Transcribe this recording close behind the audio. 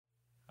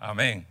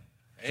Amén.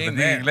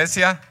 Amen.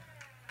 Iglesia,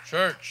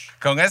 Church,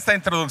 con esta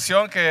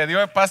introducción que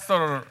dio el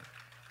pastor,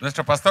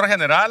 nuestro pastor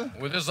general,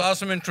 with this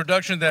awesome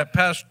introduction that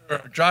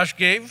Pastor Josh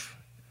gave,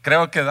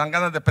 creo que dan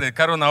ganas de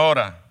predicar una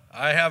hora,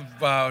 I have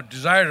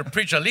desire to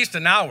preach at least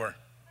an hour.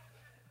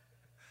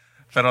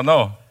 pero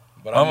no.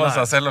 But I'm Vamos a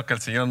not. hacer lo que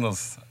el Señor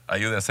nos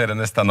ayude a hacer en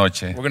esta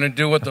noche. We're going to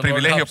do what the Lord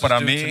privilegio helps para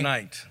us do mí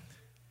tonight.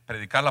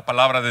 Predicar la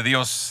palabra de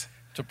Dios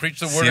To preach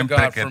the word of siempre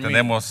God que for me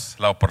tenemos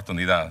la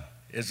oportunidad.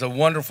 is a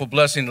wonderful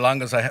blessing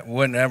long as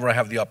whenever I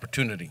have the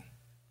opportunity.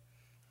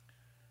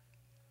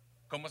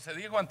 Como se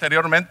dijo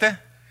anteriormente,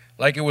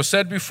 Like it was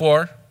said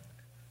before,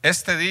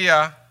 este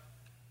día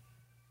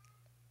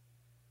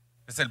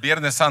es el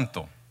Viernes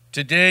Santo.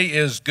 today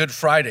is Good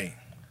Friday.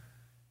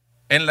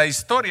 En la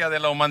historia de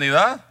la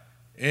humanidad,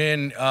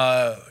 In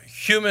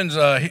humans'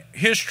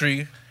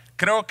 history,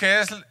 creo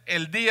que es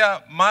el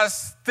día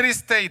más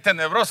triste y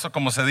tenebroso,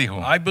 como se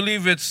dijo. I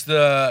believe it's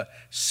the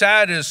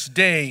saddest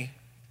day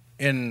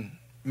in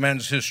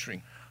man's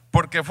history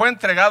Porque fue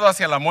entregado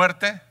hacia la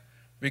muerte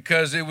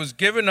because it was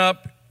given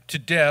up to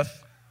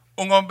death.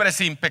 un hombre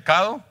sin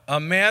pecado, A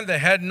man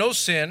that had no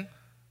sin,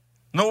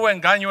 no hubo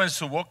engaño en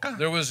su boca,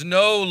 there was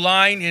no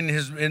lying in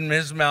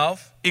his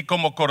mouth, y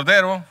como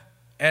cordero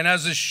and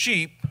as a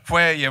sheep,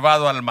 fue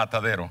llevado al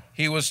matadero.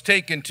 he was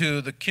taken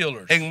to the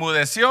killers.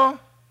 Enmudeció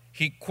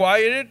He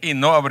quieted y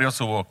no abrió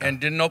su boca. and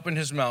didn't open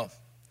his mouth.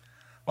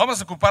 Vamos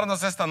a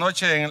ocuparnos esta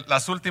noche en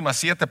las últimas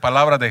 7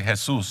 palabras de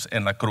Jesús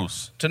en la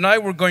cruz. Tonight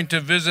we're going to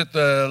visit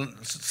the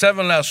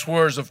 7 last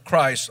words of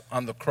Christ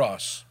on the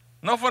cross.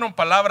 No fueron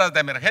palabras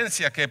de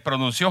emergencia que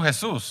pronunció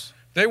Jesús,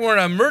 They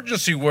weren't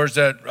emergency words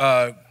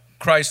that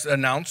Christ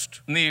announced,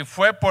 ni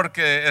fue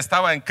porque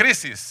estaba en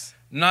crisis,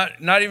 not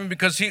even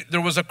because there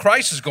was a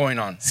crisis going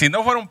on,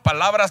 sino fueron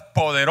palabras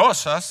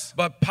poderosas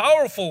but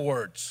powerful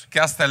words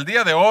que hasta el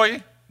día de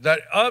hoy that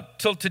up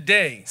till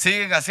today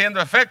siguen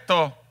haciendo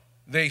efecto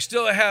they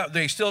still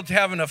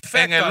have an effect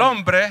en el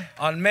hombre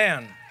on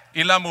man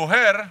y la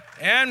mujer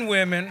and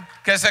women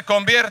que se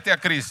convierte a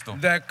Cristo.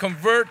 that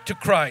convert to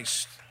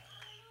Christ.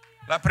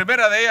 La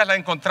primera de ellas la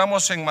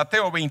encontramos en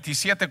Mateo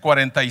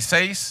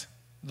 27:46,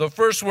 The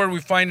first word we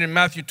find in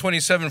Matthew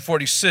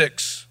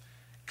 27:46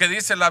 que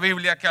dice la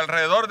Biblia que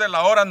alrededor de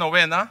la hora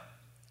novena,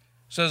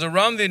 says,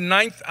 around the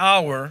 9th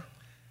hour,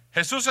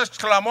 Jesús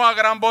exclamó a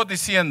gran voz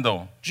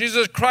diciendo: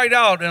 Jesus cried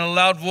out in a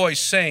loud voice,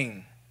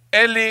 saying,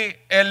 Eli,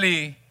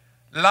 Eli,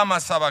 lama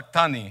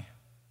sabactani.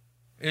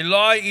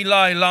 Eli,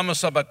 Eli, lama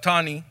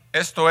sabachthani,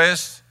 Esto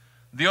es,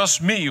 Dios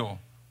mío,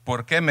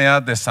 ¿por qué me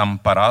has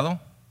desamparado?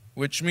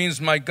 which means,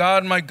 my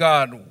God,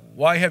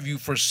 why have you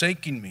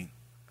forsaken me?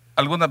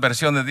 Algunas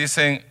versiones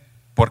dicen,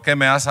 ¿por qué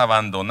me has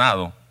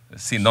abandonado?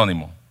 Es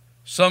sinónimo.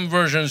 Some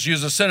versions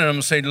use a synonym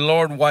and say,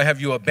 Lord, why have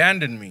you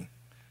abandoned me?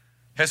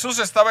 Jesús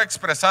estaba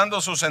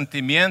expresando sus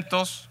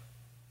sentimientos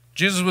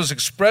Jesus was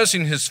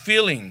expressing his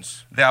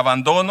feelings de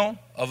abandono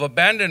of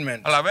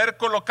abandonment al haber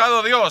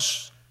colocado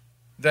Dios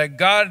that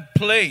God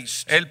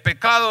placed el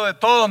pecado de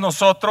todos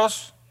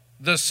nosotros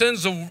the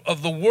sins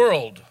of the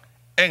world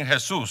en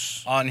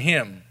Jesús. on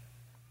him.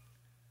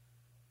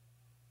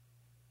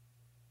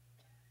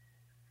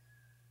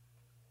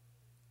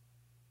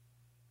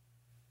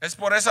 Es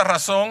por esa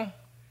razón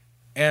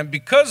And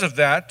because of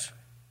that,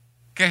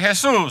 que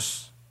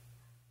Jesús,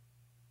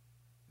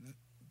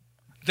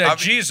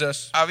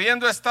 Jesus,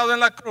 habiendo estado en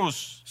la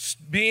cruz,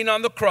 being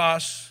on the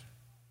cross,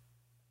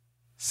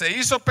 se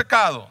hizo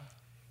pecado.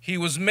 he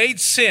was made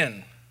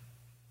sin.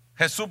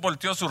 Jesús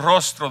volteó su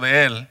rostro de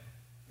él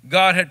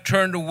God had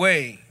turned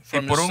away y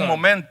from por his un son.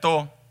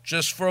 momento,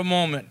 Just for a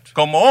moment,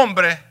 como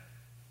hombre,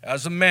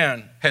 as a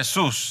man,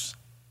 Jesús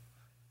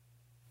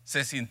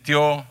se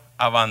sintió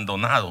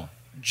abandonado.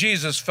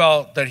 Jesus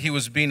felt that he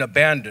was being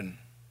abandoned.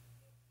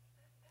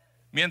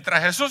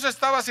 Mientras Jesús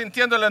estaba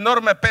sintiendo el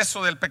enorme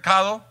peso del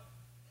pecado,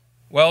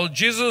 Well,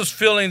 Jesus was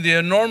feeling the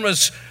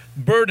enormous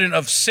burden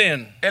of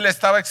sin. él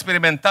estaba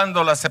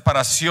experimentando la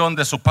separación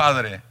de su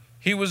Padre.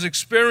 He was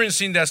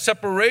experiencing that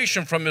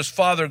separation from his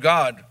Father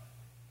God.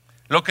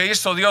 Lo que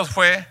hizo Dios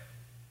fue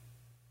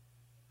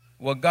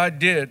What God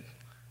did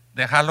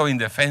dejarlo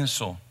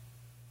indefenso.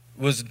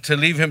 was to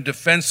leave him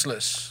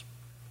defenseless.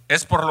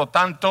 Es por lo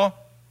tanto,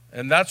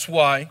 And that's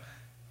why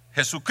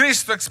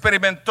Jesucristo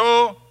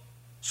experimentó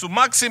su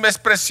máxima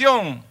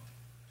expresión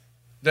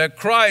that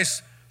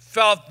Christ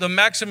felt the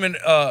maximum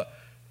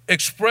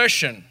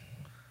expression,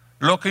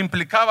 lo que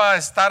implicaba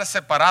estar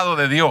separado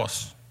de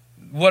Dios.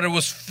 what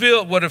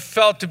it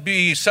felt to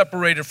be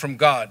separated from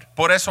God.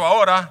 Por eso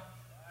ahora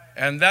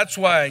And that's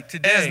why es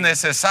today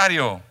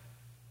necesario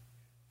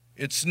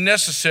it's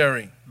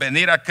necessary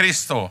venir a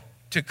Cristo,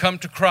 to come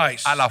to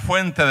Christ, a la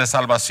fuente de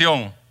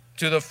salvación,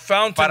 to the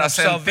fountain para of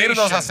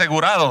sentirnos salvation,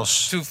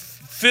 asegurados to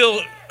feel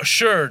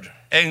assured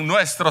en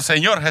nuestro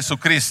Señor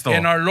Jesucristo,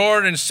 in our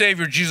Lord and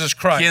Savior Jesus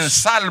quien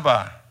Christ,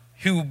 salva,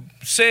 who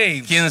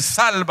saves, quien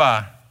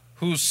salva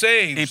who y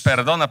saves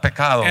perdona and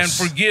pecados.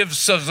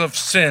 forgives us of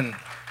sin.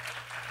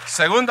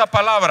 Segunda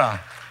palabra,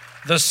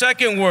 The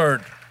second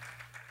word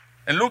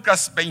en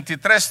Lucas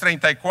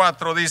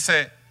 23:34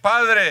 dice: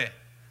 Padre,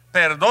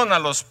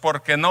 perdónalos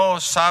porque no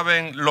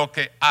saben lo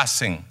que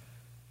hacen.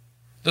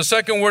 The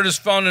second word is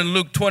found in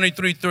Luke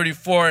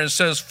 23:34 and it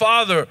says,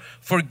 Father,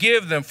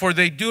 forgive them, for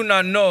they do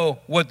not know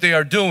what they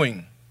are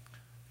doing.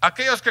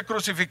 Aquellos que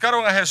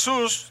crucificaron a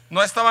Jesús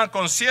no estaban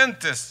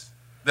conscientes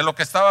de lo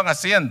que estaban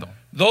haciendo.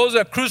 Those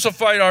that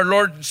crucified our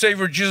Lord and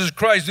Savior Jesus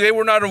Christ, they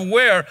were not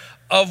aware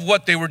of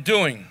what they were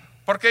doing.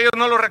 Porque ellos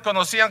no lo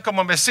reconocían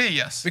como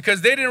Mesías,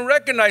 Because they didn't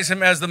recognize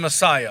him as the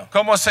Messiah,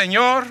 como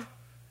Señor,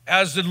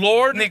 as the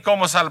Lord, ni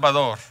como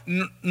Salvador.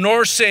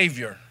 nor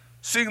Savior.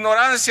 Su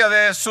ignorancia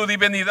de su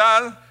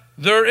divinidad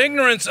Their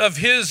ignorance of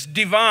his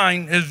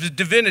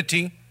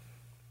divinity,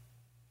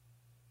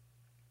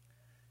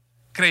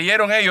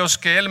 creyeron ellos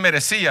que él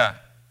merecía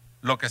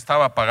lo que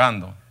estaba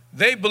pagando.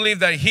 they believed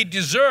that he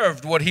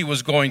deserved what he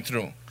was going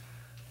through.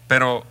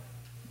 Pero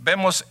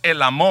vemos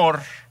el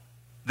amor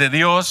de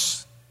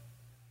Dios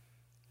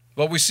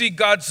But we see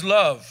God's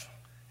love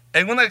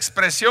en una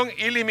expresión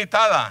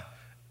ilimitada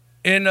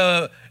in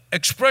an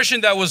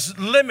expression that was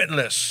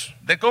limitless,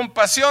 de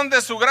compasión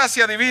de su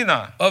gracia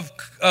divina,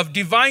 of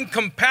divine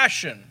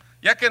compassion,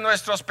 ya que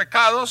nuestros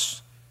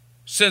pecados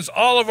since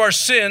all of our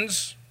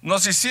sins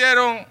nos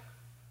hicieron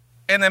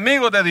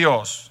enemigos de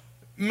Dios.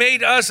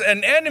 made us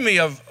an enemy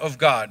of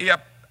God.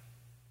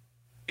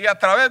 Y a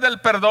través del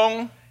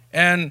perdón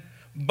And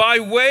by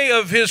way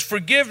of his de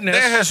forgiveness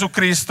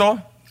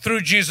Jesucristo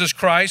through Jesus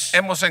Christ,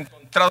 hemos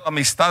encontrado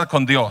amistad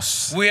con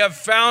Dios, we have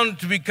found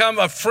to become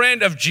a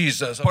friend of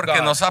Jesus, of porque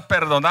God, nos ha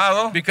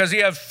perdonado because he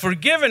has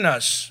forgiven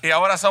us. y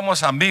ahora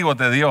somos amigos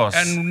de Dios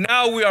And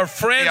now we are y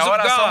friends of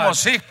ahora God.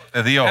 somos hijos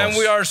de Dios. And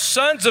we are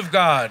sons of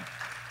God.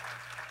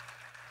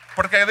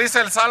 Porque dice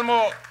el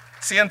Salmo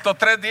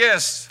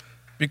 103:10,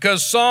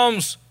 Because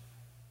Psalms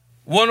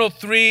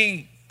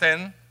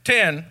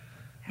 103:10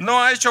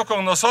 no ha hecho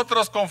con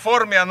nosotros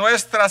conforme a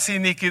nuestras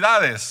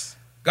iniquidades,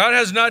 God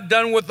has not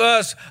done with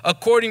us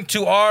according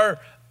to our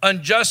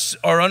unjust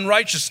or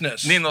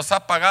unrighteousness, ni nos ha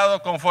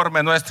pagado conforme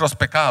a nuestros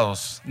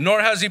pecados.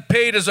 nor has he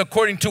paid us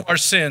according to our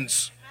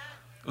sins.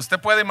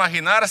 ¿Usted puede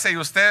imaginarse y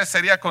usted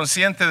sería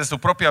consciente de su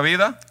propia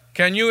vida?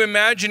 Can you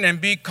imagine and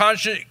be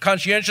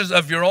conscientious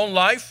of your own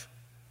life?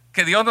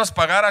 Que Dios nos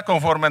pagara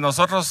conforme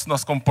nosotros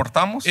nos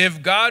comportamos.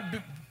 If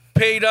God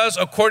paid us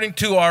according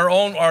to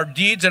our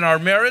deeds and our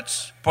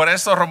merits, Por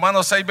eso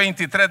Romanos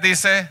 6:23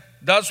 dice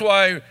that's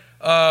why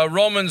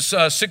Romans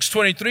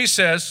 6:23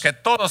 says que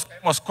todos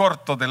caemos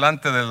cortos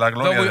delante de la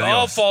gloria that we de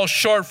all Dios. fall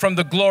short from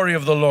the glory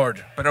of the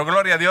Lord. Pero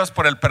gloria a Dios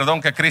por el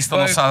perdón que Cristo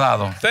nos ha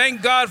dado.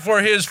 Thank God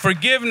for his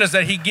forgiveness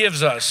that he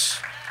gives us.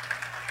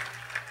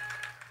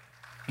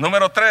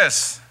 Número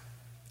 3.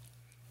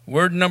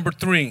 Word number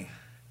 3.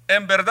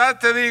 En verdad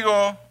te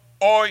digo,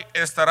 hoy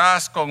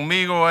estarás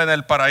conmigo en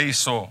el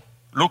paraíso.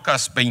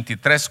 Lucas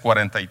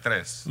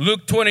 23:43.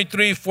 Luke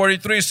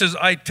 23:43 says,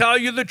 I tell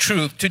you the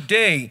truth,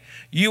 today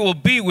you will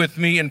be with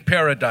me in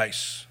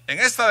paradise. En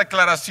esta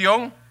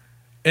declaración,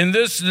 In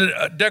this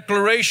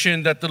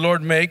declaration that the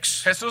Lord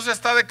makes, Jesús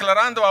está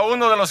declarando a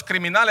uno de los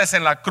criminales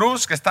en la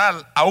cruz que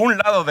está a un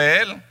lado de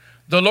él,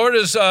 the Lord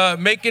is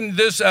making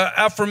this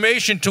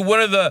affirmation to one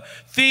of the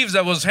thieves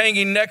that was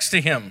hanging next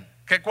to him,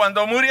 que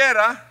cuando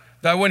muriera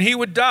that when he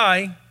would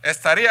die,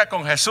 estaría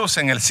con Jesús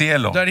en el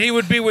cielo. that he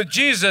would be with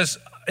Jesus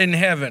in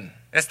heaven.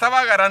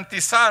 Estaba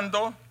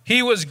garantizando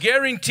He was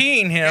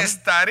guaranteeing que him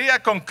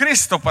estaría con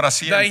Cristo para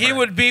that he siempre.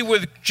 would be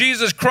with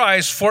Jesus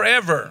Christ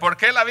forever,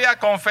 Porque él había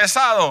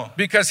confesado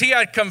because he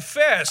had a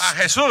confessed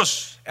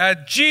Jesús,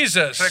 at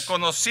Jesus,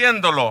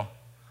 reconociéndolo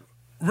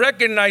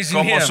recognizing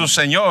como him su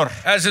Señor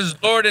as his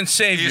Lord and y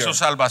Savior su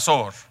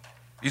Salvador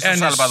y su and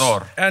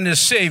Salvador. his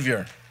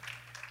Savior.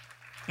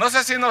 No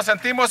sé si nos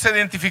sentimos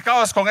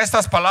identificados con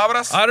estas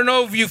palabras. I don't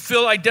know if you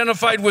feel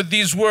identified with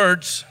these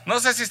words. No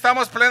sé si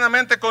estamos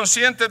plenamente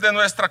conscientes de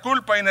nuestra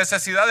culpa y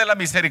necesidad de la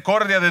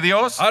misericordia de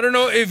Dios. I don't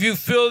know if you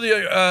feel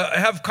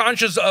have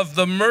conscious of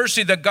the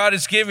mercy that God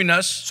is giving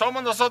us.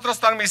 ¿Somos nosotros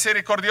tan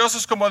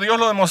misericordiosos como Dios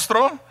lo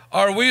demostró?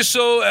 Are we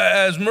so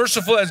as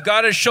merciful as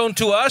God has shown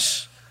to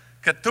us?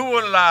 Que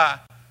tuvo la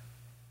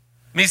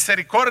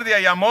misericordia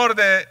y amor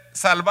de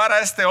salvar a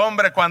este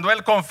hombre cuando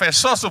él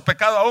confesó su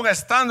pecado aún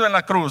estando en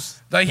la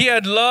cruz. That he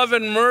had love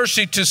and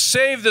mercy to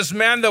save this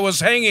man that was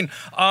hanging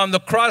on the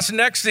cross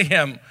next to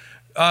him,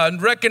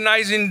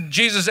 recognizing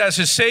Jesus as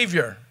his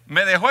Savior.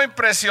 Me dejó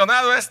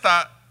impresionado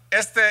esta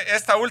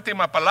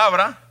última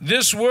palabra,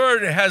 This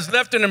word has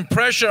left an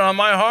impression on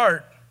my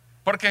heart,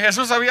 porque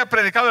Jesús había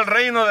predicado el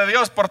reino de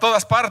Dios por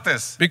todas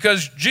partes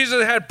because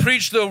Jesus had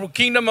preached the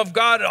kingdom of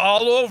God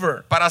all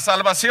over para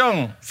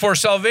salvación for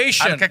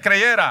salvation. al que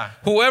creyera.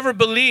 Whoever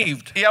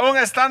believed. Y aún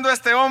estando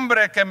este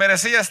hombre que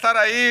merecía estar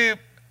ahí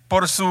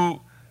por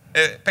su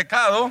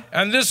pecado,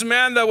 And this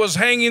man that was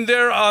hanging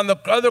there on the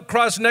other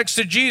cross next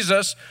to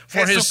Jesus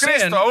for his sin,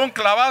 Jesucristo aún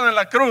clavado en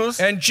la cruz,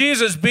 and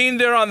Jesus being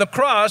there on the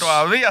cross,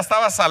 todavía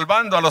estaba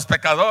salvando a los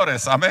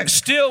pecadores. Amén.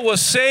 still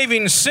was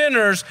saving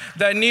sinners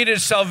that needed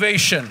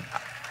salvation.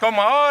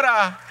 Como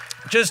ahora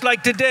Just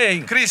like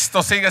today,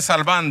 Cristo sigue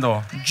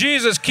salvando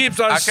Jesus keeps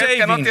on aquel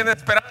que no saving. tiene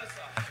esperanza.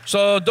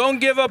 So don't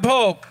give up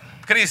hope.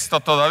 Cristo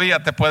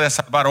todavía te puede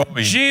salvar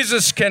hoy.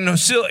 Jesus can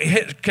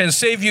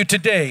save you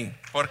today.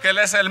 Porque Él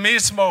es el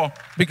mismo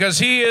Because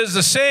He is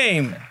the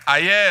same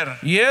ayer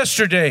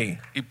yesterday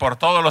y por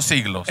todos los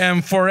siglos.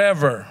 and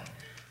forever.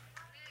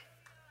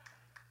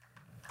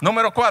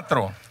 Número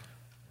 4.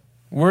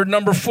 Word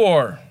number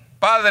 4.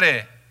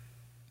 Padre,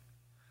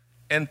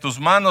 en tus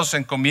manos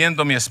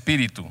encomiendo mi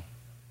espíritu.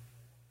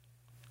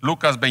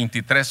 Lucas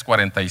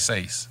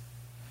 23:46.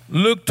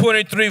 Luke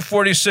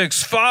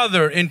 23:46.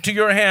 Father, into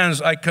your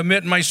hands I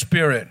commit my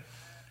spirit.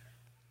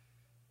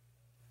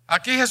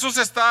 Aquí Jesús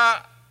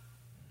está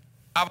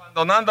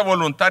abandonando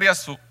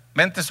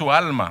voluntariamente su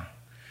alma.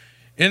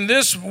 In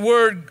this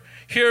word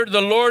here,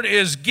 the Lord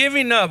is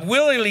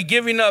willingly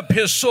giving up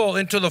His soul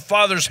into the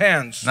Father's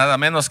hands, Nada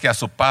menos que a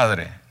su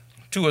Padre.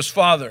 to His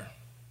Father.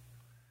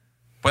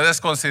 ¿Puedes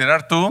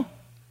considerar tú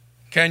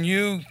Can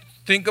you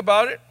think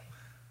about it?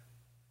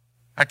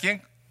 a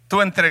quién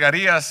tú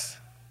entregarías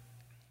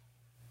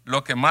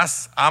lo que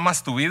más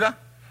amas, tu vida?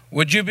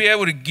 Would you be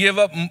able to give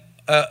up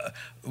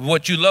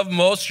what you love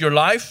most, your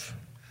life?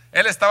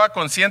 Él estaba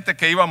consciente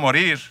que iba a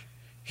morir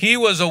He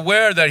was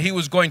aware that He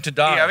was going to y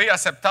die había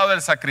aceptado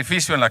el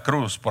sacrificio en la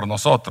cruz por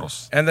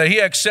nosotros. and that He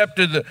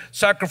accepted the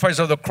sacrifice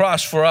of the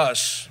cross for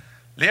us.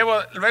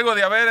 Luego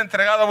de haber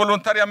entregado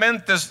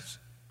voluntariamente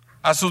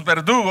a sus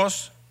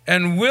verdugos,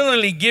 And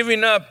willingly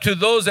giving up to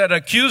those that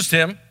accused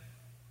Him,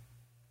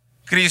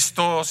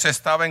 Cristo se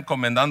estaba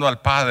encomendando al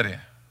Padre.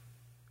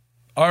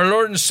 our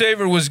Lord and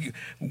Savior was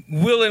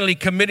willingly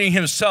committing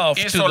Himself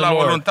to Hizo the la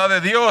Lord. voluntad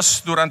de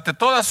Dios durante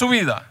toda su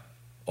vida.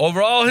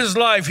 Over all His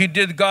life, He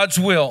did God's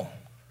will.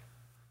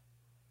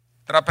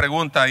 Otra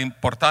pregunta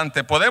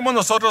importante, ¿podemos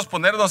nosotros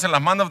ponernos en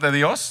las manos de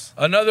Dios?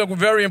 Another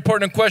very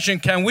important question,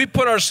 can we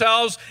put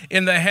ourselves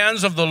in the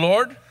hands of the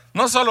Lord?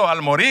 No solo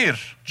al morir,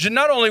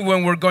 Not only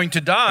when we're going to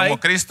die, como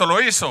Cristo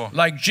lo hizo,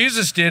 like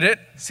Jesus did it,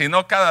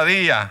 sino cada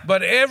día.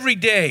 but every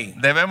day.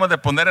 Debemos de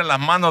poner en las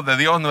manos de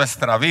Dios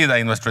nuestra vida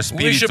y nuestro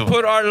We should espíritu.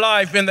 put our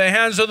life in the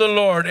hands of the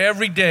Lord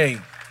every day.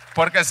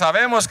 Porque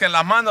sabemos que en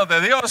las manos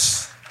de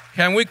Dios,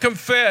 Can we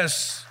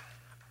confess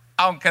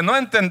aunque no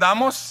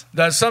entendamos,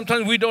 that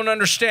sometimes we don't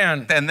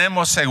understand,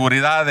 tenemos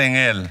seguridad en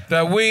Él.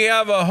 that we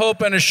have a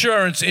hope and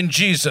assurance in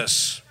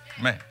Jesus?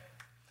 Amén.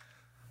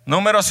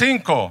 Número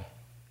 5.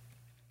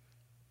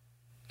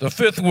 The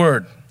fifth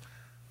word.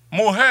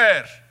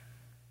 Mujer,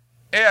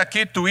 he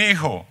aquí tu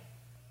hijo,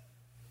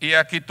 y he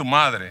aquí tu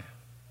madre.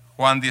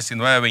 Juan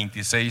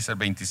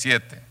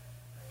 19:26-27.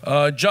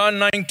 John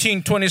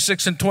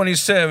 19:26 and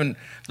 27.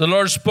 The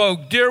Lord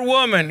spoke, "Dear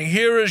woman,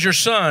 here is your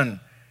son."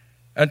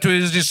 And to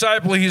His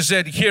disciple He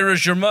said, "Here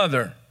is your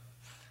mother."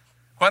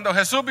 Cuando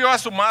Jesús vio a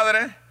su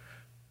madre,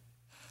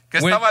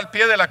 que When- estaba al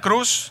pie de la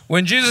cruz,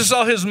 When Jesus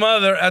saw His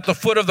mother at the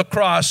foot of the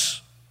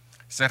cross,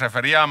 se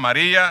refería a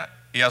María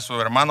y a su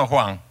hermano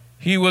Juan.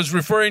 He was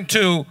referring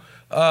to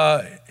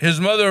His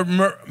mother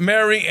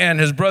Mary and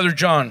His brother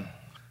John,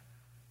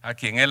 A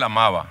quien Él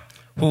amaba.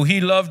 who He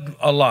loved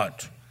a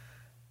lot.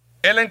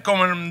 Él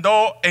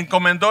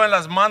encomendó en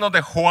las manos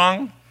de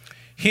Juan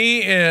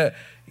He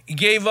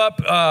gave up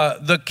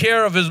the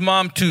care of His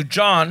mom to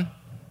John,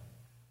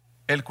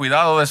 el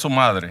cuidado de su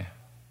madre.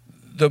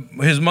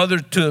 his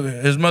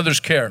mother's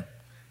care.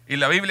 Y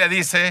la Biblia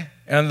dice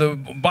And the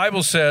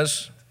Bible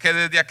says, que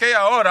desde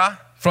aquella hora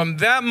from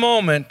that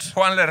moment,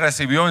 Juan le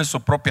recibió en su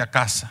propia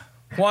casa.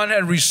 Juan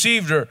had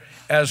received her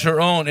as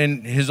her own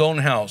in his own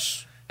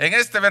house. En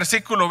este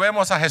versículo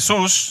vemos a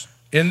Jesús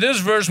In this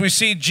verse, we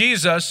see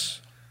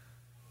Jesus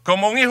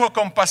como un hijo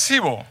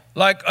compasivo,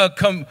 like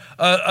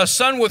a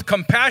son with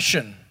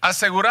compassion,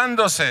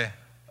 asegurándose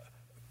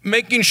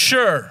making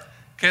sure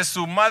que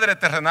su madre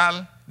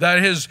terrenal,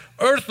 that his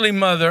earthly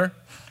mother,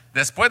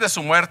 después de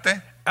su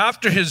muerte,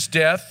 after his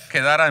death,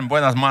 quedara en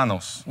buenas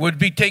manos would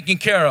be taken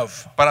care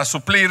of para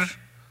suplir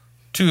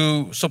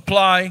to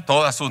supply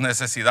todas sus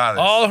necesidades.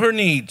 all her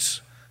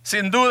needs.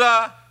 Sin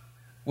duda,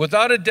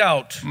 Without a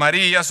doubt,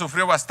 María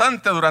sufrió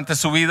bastante durante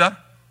su vida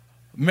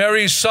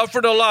Mary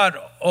suffered a lot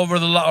over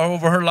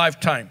her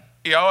lifetime.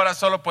 y ahora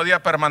solo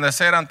podía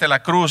permanecer ante la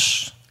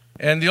cruz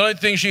And the only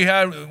thing she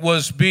had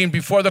was being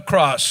before the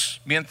cross,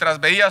 mientras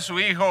veía a su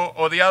hijo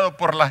odiado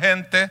por la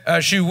gente,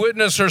 as she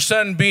witnessed her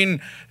son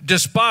being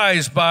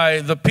despised by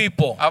the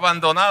people,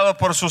 abandonado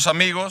por sus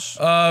amigos.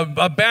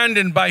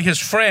 abandoned by his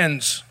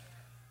friends.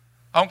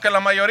 Aunque la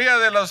mayoría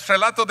de los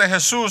relatos de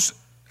Jesús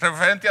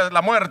referentes a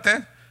la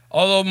muerte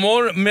Although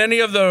many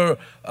of the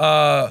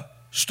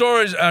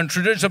stories and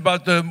traditions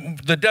about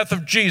the death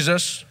of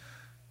Jesus,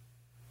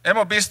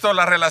 hemos visto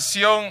la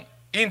relación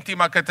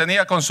íntima que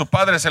tenía con su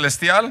Padre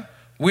Celestial,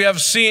 we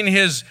have seen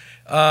his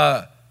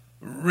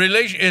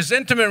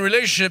intimate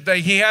relationship that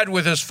he had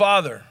with his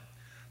Father.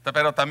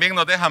 pero también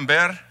nos dejan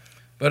ver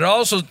But it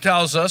also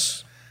tells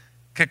us,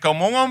 que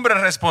como un hombre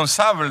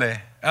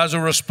responsable as a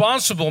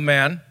responsible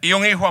man y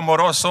un hijo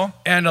amoroso,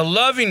 and a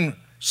loving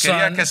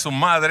quería son, que su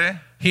madre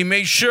he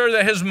made sure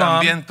that his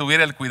mom también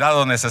tuviera el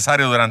cuidado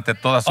necesario durante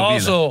toda su vida.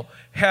 also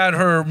had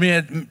her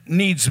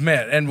needs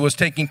met and was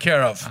taken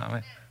care of.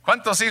 Amén.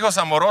 ¿Cuántos hijos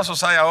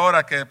amorosos hay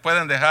ahora que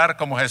pueden dejar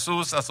como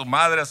Jesús a su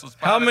madre, a sus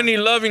padres? How many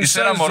loving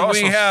sons do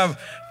we have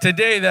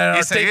today that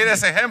are seguir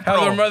ese ejemplo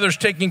have their mothers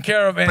taking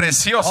care of and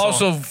precioso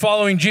also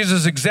following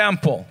Jesus'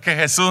 example? que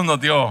Jesús nos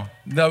dio.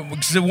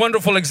 The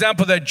wonderful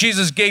example that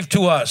Jesus gave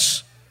to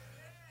us.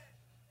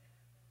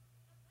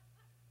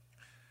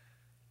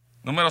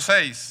 Número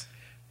 6.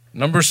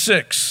 Number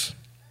 6.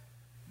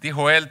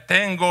 Dijo él,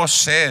 tengo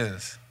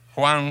sed.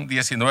 Juan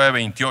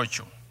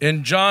 19:28.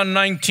 In John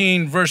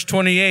 19, verse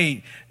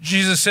 28,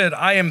 Jesus said,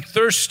 I am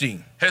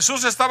thirsty.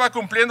 Jesús estaba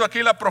cumpliendo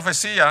aquí la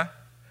profecía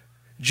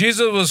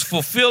Jesus was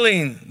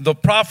fulfilling the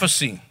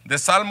prophecy de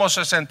Salmo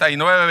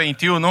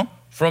 69:21.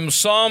 from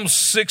Psalm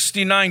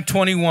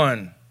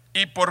 69:21.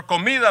 Y por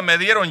comida me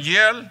dieron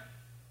hiel,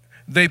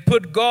 They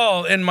put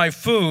gall in my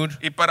food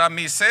y para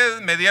mi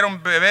sed me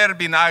dieron beber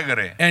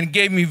vinagre. and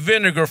gave me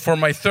vinegar for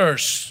my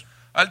thirst.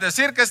 Al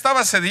decir que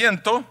estaba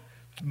sediento,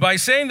 By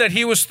saying that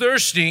he was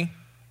thirsty,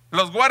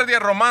 los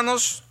guardias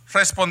romanos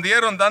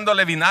respondieron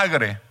dándole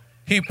vinagre,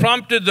 he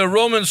prompted the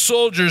Roman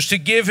soldiers to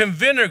give him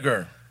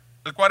vinegar,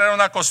 el cual era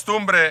una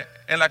costumbre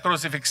en la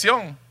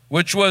crucifixión,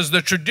 which was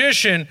the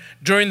tradition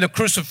during the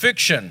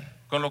crucifixion,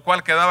 con lo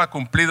cual quedaba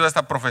cumplido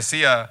esta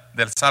profecía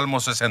del Salmo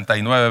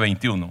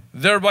 69:21.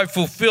 thereby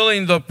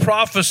fulfilling the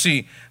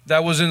prophecy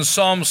that was in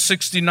Psalm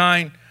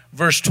 69,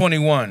 verse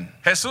 21.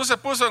 Jesús se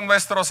puso en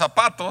nuestros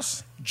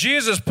zapatos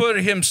Jesus put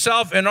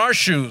himself in our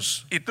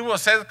shoes, y tuvo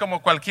sed como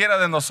cualquiera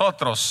de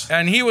nosotros.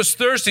 and he was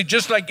thirsty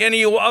just like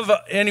any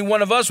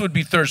one of us would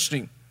be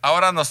thirsty.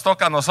 Ahora nos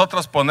toca a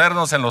nosotros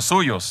ponernos en los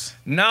suyos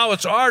Now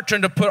it's our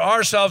turn to put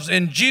ourselves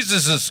in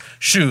Jesus'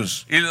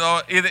 shoes y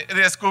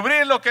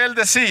descubrir lo que él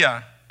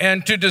decía.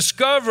 and to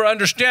discover,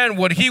 understand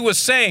what he was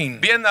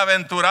saying.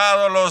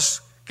 Bienaventurados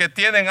los que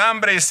tienen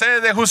hambre y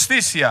sed de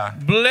justicia,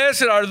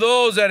 Blessed are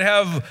those that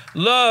have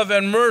love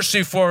and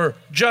mercy for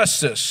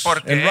justice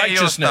porque and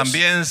ellos righteousness,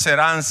 también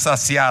serán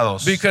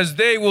saciados. because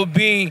they will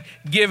be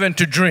given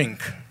to drink.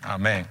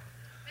 Amén.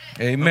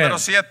 Amen. Número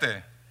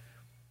 7.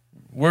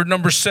 Word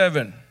number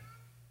 7.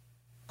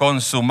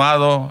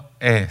 Consumado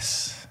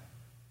es.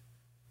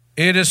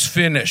 It is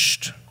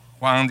finished.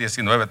 Juan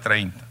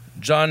 19:30.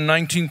 John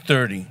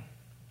 19:30.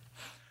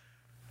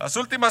 Las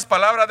últimas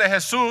palabras de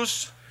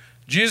Jesús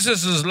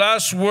Jesus'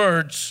 last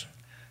words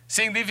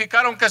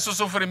significaron que su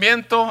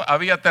sufrimiento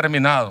había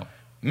terminado.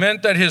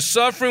 meant that his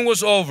suffering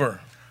was over.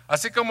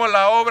 Así como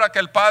la obra que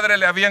el Padre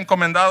le había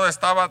encomendado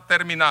estaba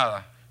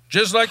terminada.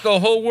 Just like the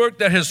whole work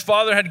that his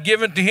Father had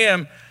given to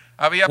him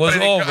Había was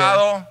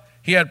predicado, over.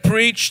 He had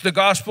preached the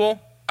gospel.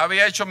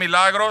 había hecho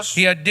milagros,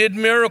 He had did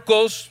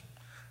miracles.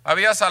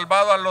 había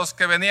salvado a los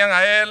que venían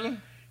a él.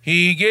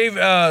 He gave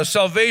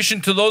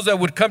salvation to those that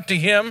would come to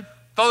him.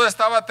 Todo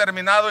estaba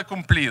terminado y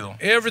cumplido.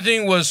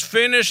 Everything was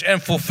finished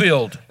and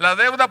fulfilled. La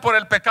deuda por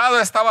el pecado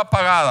estaba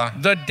pagada.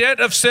 The debt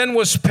of sin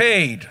was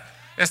paid.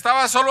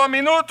 Estaba solo a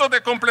minutos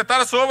de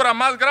completar su obra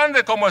más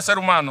grande como el ser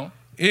humano.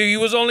 He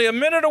was only a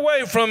minute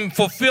away from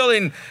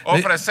fulfilling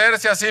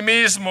Ofrecerse a sí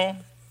mismo,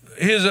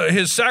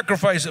 his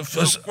sacrifice,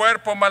 su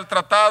cuerpo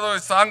maltratado y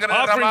sangre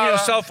offering derramada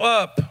himself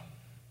up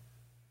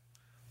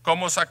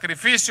como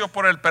sacrificio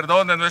por el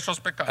perdón de nuestros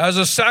pecados. as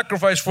a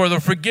sacrifice for the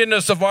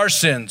forgiveness of our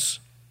sins.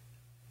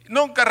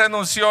 Nunca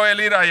renunció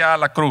él ir allá a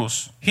la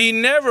cruz, He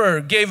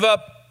never gave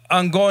up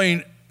on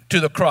going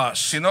to the cross,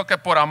 sino que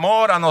por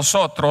amor a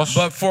nosotros,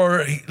 but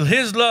for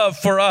his love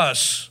for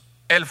us,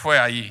 él fue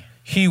allí.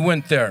 he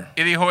went there.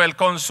 Y dijo, el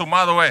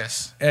consumado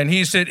es. And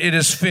he said, it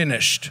is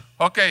finished.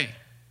 Ok.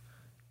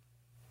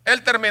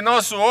 Él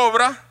terminó su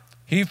obra,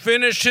 He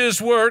finished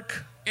his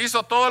work.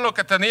 hizo todo lo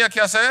que tenía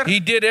que hacer. He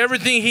did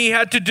everything he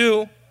had to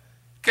do.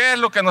 ¿Qué es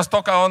lo que nos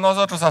toca a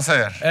nosotros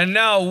hacer? And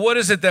now what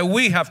is it that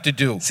we have to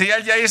do? Si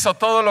él ya hizo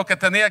todo lo que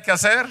tenía que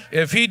hacer,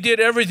 If he did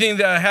everything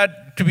that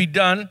had to be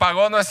done,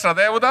 pagó nuestra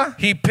deuda,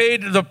 he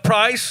paid the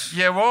price.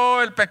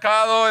 llevó el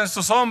pecado en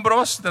sus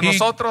hombros de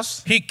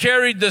nosotros, He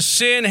carried the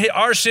sin,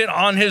 our sin,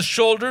 on his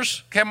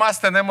shoulders. ¿qué más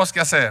tenemos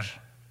que hacer?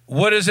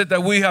 What is it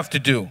that we have to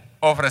do?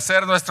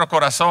 Ofrecer nuestro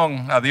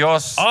corazón a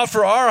Dios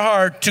Offer our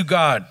heart to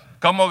God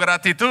como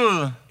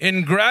gratitud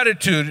in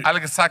gratitude al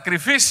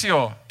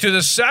sacrificio to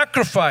the tan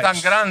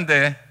sacrifice,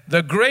 grande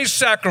the great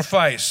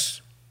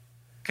sacrifice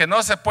que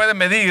no se puede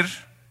medir,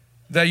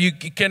 that you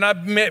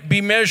cannot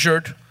be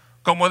measured,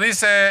 como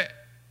dice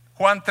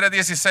Juan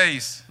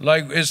 3:16.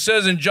 like it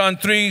says in John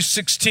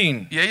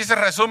 3:16. Y ahí se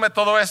resume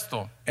todo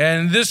esto,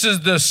 And this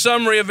is the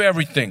summary of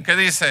everything. que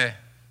dice,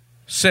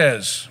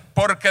 Says,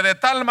 porque de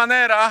tal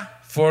manera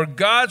for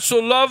God so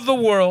loved the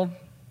world,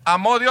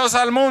 amó Dios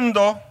al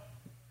mundo,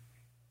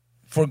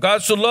 for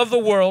God so loved the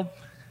world,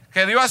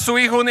 que dio a su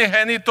Hijo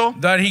unigénito,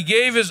 that he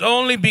gave his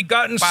only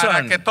begotten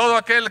para que Son, todo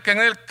aquel que en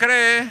él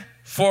cree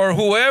for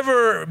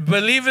whoever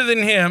believeth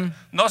in him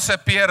no se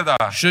pierda,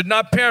 should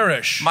not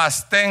perish,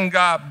 mas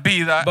tenga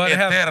vida but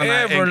have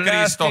eterna en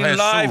Cristo everlasting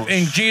life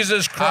in Jesús.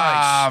 Jesus Christ.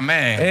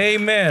 Amén.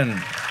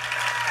 Amen.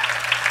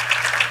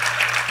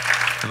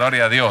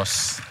 Gloria a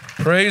Dios.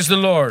 Praise the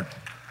Lord.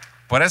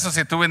 Por eso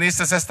si tú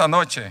viniste esta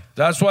noche,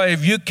 That's why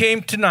if you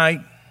came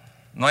tonight,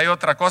 no hay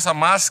otra cosa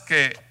más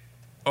que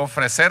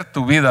ofrecer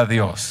tu vida a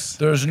Dios.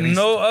 There's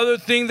no other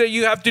thing that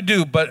you have to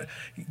do but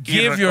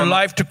give your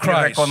life to Y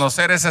Christ.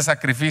 reconocer ese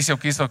sacrificio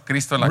que hizo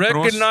Cristo en la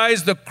cruz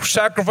Recognize the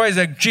sacrifice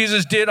that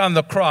Jesus did on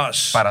the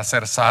cross para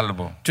ser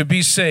salvo. to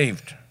be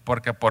saved.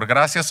 Porque por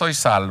gracia sois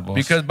salvos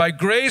Because by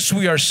grace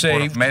we are por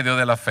saved medio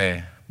de la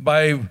fe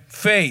by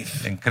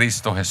faith en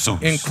Cristo Jesús.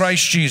 in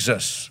Christ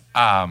Jesus.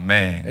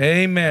 Amén.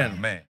 Amen. Amén.